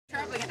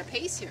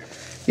pace here.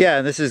 Yeah,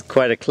 and this is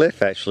quite a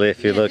cliff actually.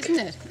 If you look,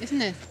 isn't it?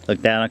 Isn't it?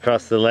 Look down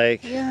across the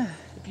lake. Yeah.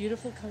 The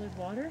beautiful colored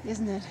water,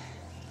 Isn't it?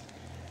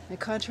 The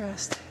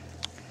contrast.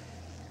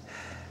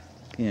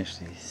 Can you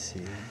actually see?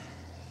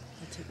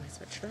 I'll take my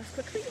sweatshirt off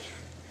quickly.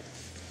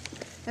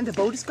 And the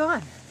boat is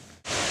gone.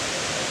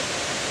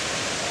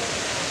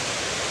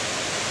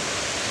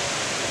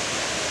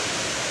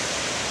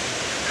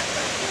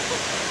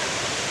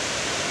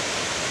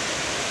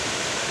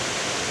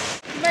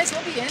 You might as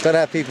well be in. Gotta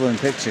have people in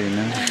picture, you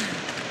know.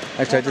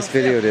 Actually, I just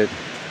videoed it.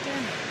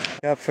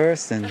 Up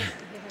first and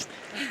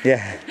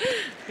yeah.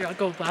 Here, I'll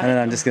go by. And then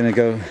I'm just gonna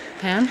go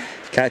Pan.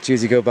 catch you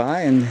as you go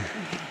by and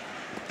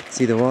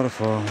see the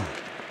waterfall.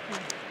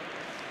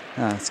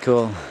 Ah, it's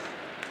cool.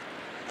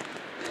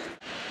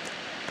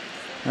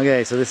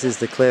 Okay, so this is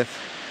the cliff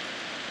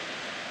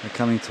we're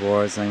coming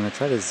towards. I'm gonna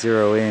try to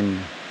zero in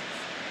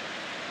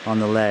on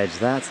the ledge.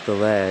 That's the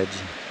ledge.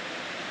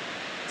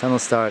 Tunnel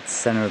starts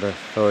center of the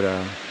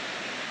photo.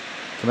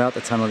 Come out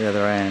the tunnel at the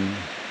other end.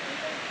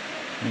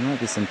 There might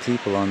be some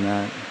people on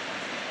that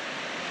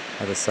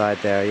other side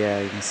there.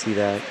 Yeah, you can see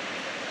that.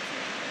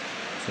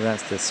 So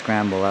that's the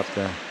scramble up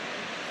the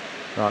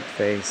rock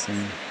face,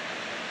 and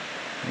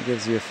it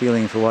gives you a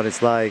feeling for what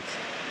it's like.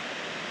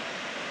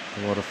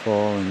 The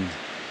waterfall, and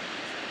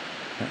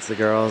that's the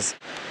girls.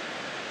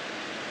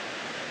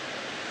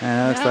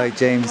 And it looks like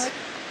James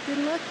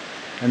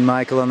and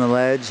Michael on the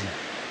ledge.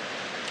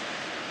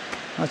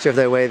 Not sure if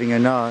they're waving or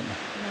not.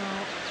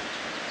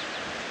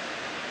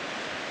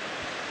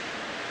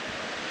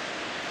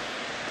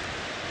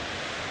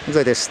 Looks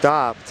like they're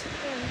stopped.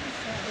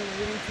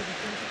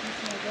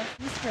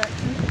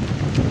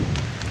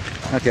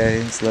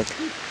 Okay, let's look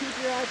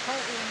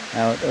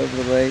out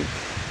over the lake.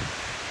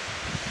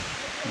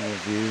 Another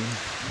view.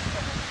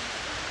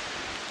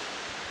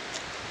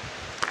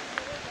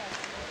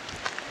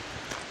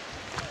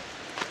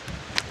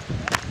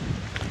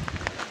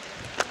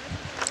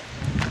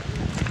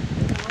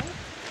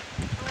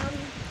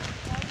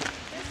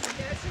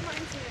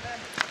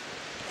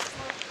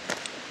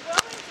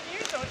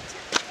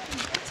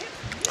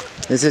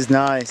 This is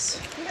nice.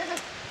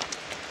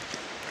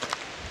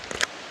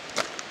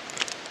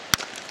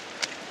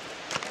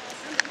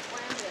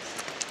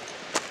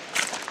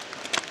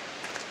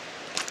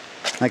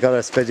 I got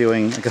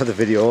the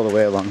video all the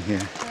way along here.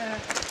 Yeah.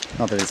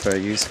 Not that it's very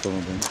useful,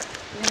 but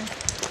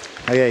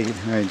Yeah. okay,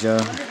 alright Joe.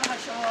 Do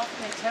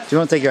you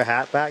want to take your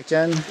hat back,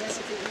 Jen? Yes,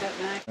 I'll take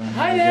that back.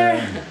 Hi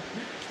there!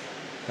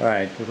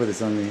 Alright, we'll put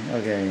this on the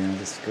okay, I'll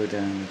just go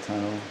down the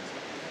tunnel.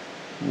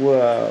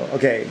 Whoa,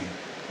 okay.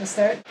 Let's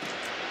start.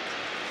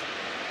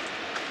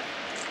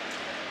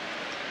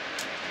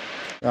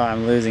 Oh,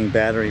 I'm losing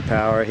battery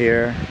power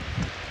here.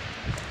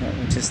 Let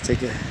me just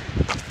take a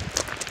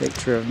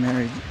picture of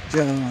Mary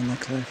Jo on the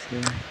cliff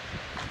here.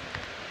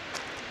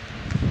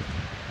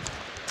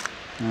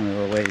 I'm a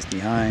little ways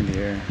behind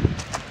here.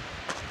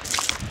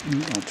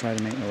 I'll try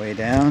to make my way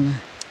down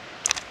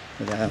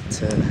without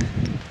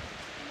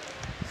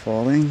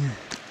falling.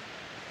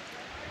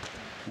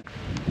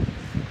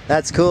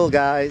 That's cool,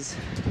 guys.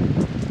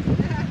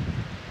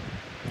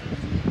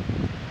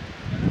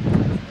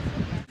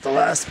 The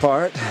last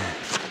part.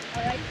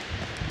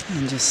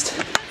 And just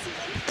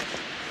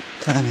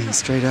climbing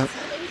straight up.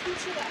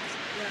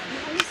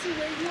 Let me see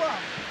where you are.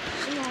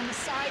 You know, on the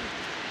side.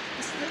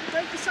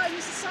 Right beside you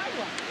is the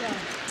sidewalk. Yeah.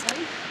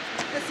 Right?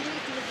 That's the way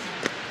you look at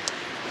it.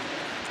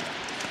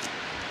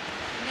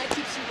 And that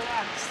keeps you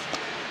relaxed.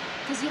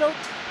 Because you don't...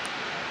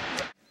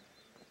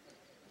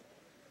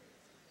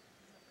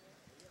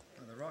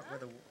 On the rock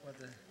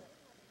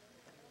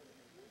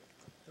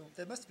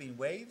there must have been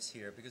waves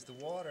here because the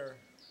water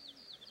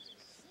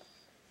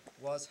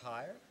was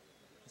higher.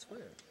 It's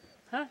weird.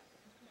 Huh?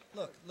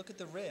 Look at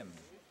the rim.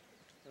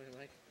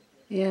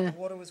 Yeah. The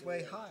water was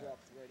way higher.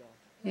 What's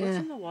Yeah.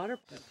 in the water? Up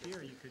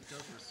here you could go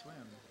for a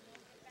swim.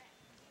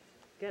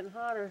 Getting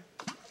hotter.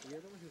 You're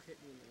the one who hit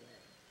me in the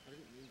leg. I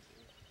didn't mean to.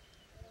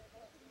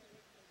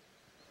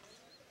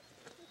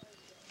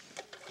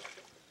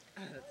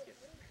 That's good.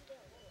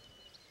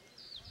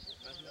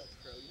 Imagine that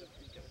pro, you have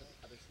to get it on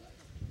the other side.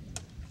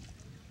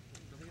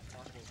 I don't think it's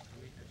possible. I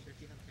mean, I'm sure if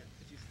you have him,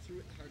 if you threw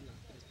it hard enough,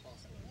 it is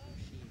possible.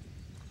 Machine.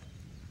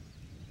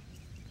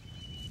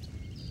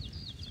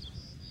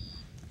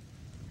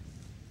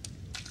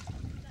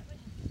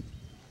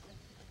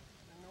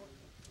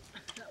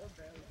 That was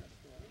barely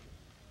touched the water.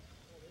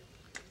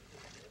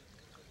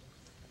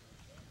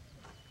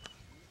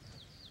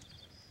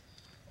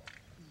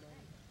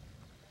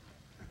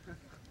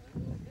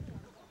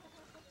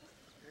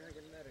 Yeah,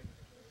 getting better.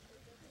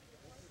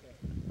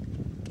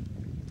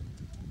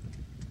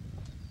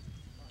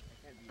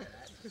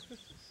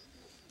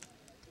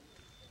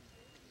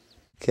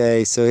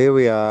 Okay, so here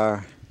we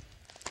are.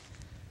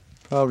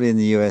 Probably in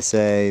the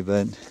USA,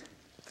 but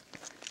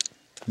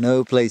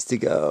no place to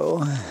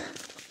go.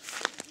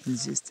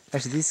 It's just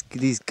actually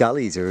these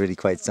gullies are really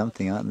quite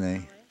something, aren't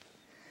they?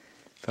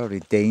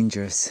 Probably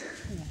dangerous.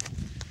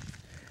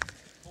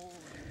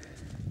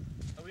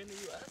 Are we in the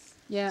US?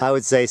 Yeah. I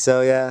would say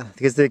so, yeah,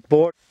 because the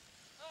board.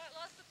 Oh, I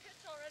lost the pitch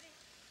already.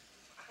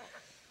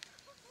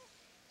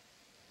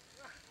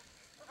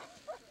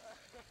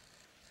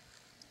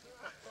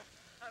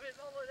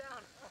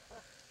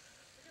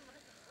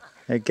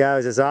 It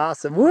goes, it's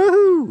awesome.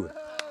 Woohoo!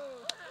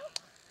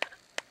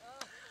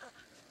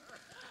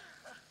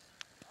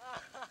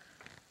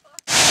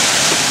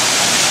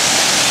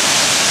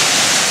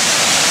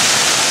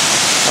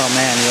 Oh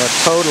man, you're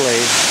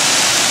totally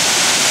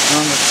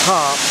on the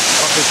top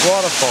of this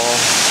waterfall.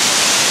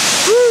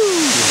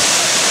 Woo!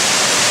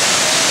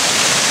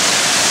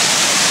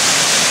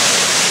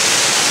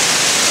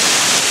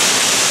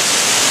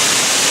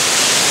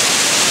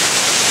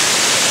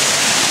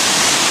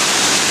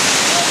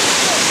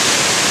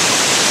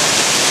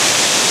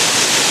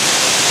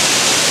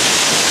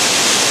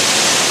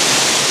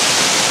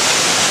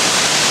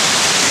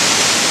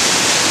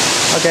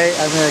 Okay,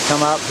 I'm gonna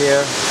come up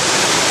here.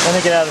 Let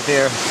me get out of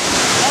here. I'll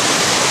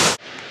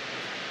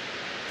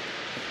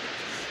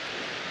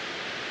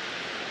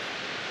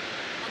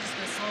just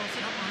go slow if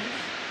you don't mind.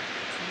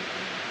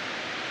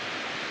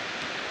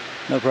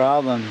 No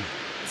problem.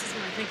 This is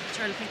when I think,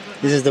 try to think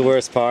about This is the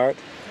worst part.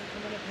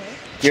 I'm gonna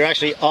pay. You're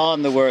actually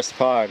on the worst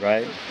part,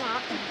 right?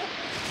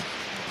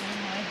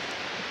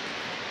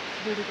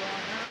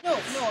 No,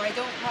 I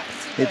don't want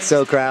to. It's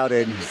so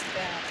crowded. It's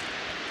bad.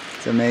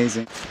 It's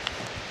amazing.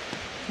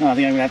 No, I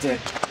think I'm gonna have to.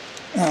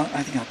 Oh,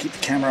 I think I'll keep the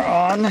camera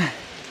on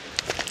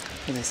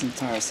for this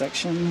entire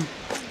section.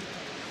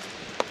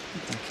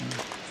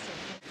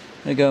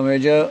 There you go, Mary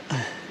Jo.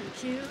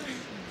 Thank you.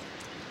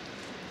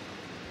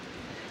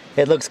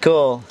 It looks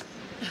cool.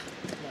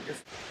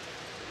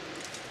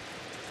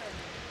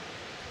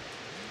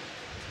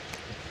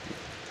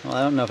 Well,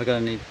 I don't know if I got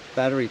any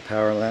battery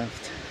power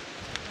left.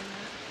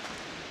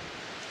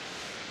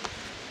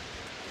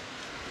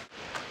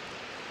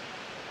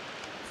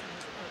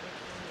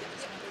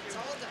 It's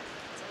all done.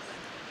 It's all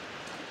done.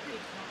 I'm pretty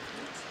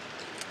confident.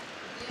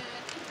 Yeah,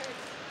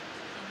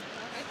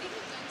 I think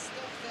I've done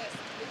stuff that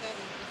without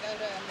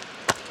a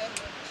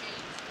chain.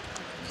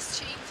 This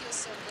chain feels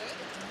so good.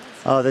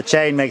 Oh, the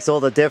chain makes all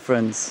the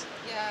difference.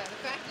 Yeah, the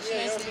fact that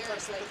she's there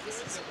is like,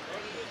 this is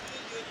great.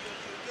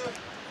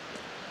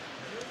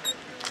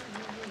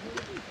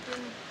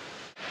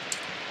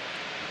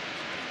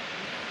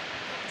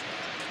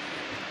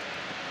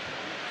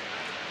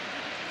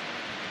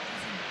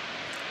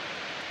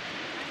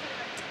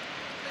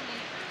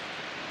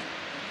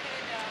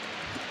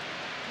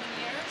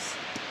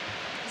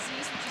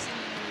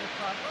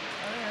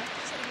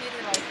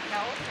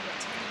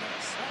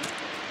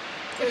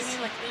 What do you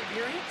mean, like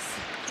 8 earrings?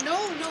 No,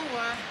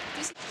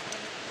 this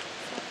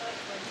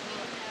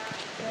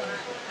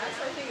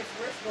Actually, I think it's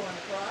worth going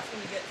across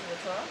when you get to the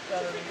top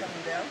rather than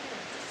coming down. Can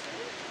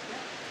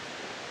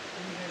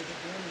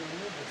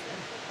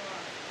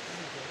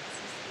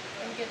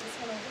we get this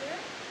one over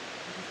there?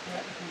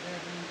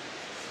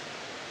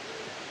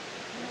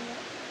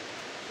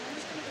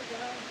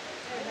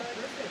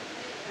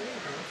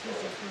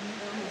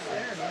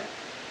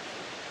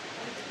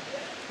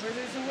 Where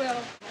there's a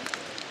will.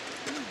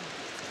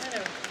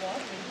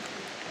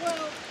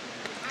 Well,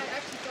 I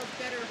actually felt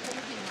better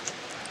holding it.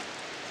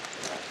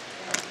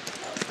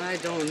 I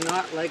do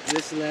not like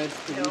this ledge.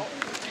 No.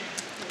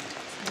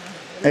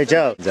 Hey,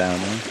 Joe. Down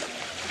there.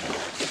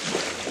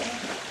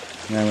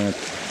 Now I'm gonna.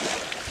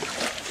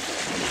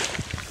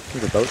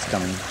 The boat's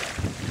coming.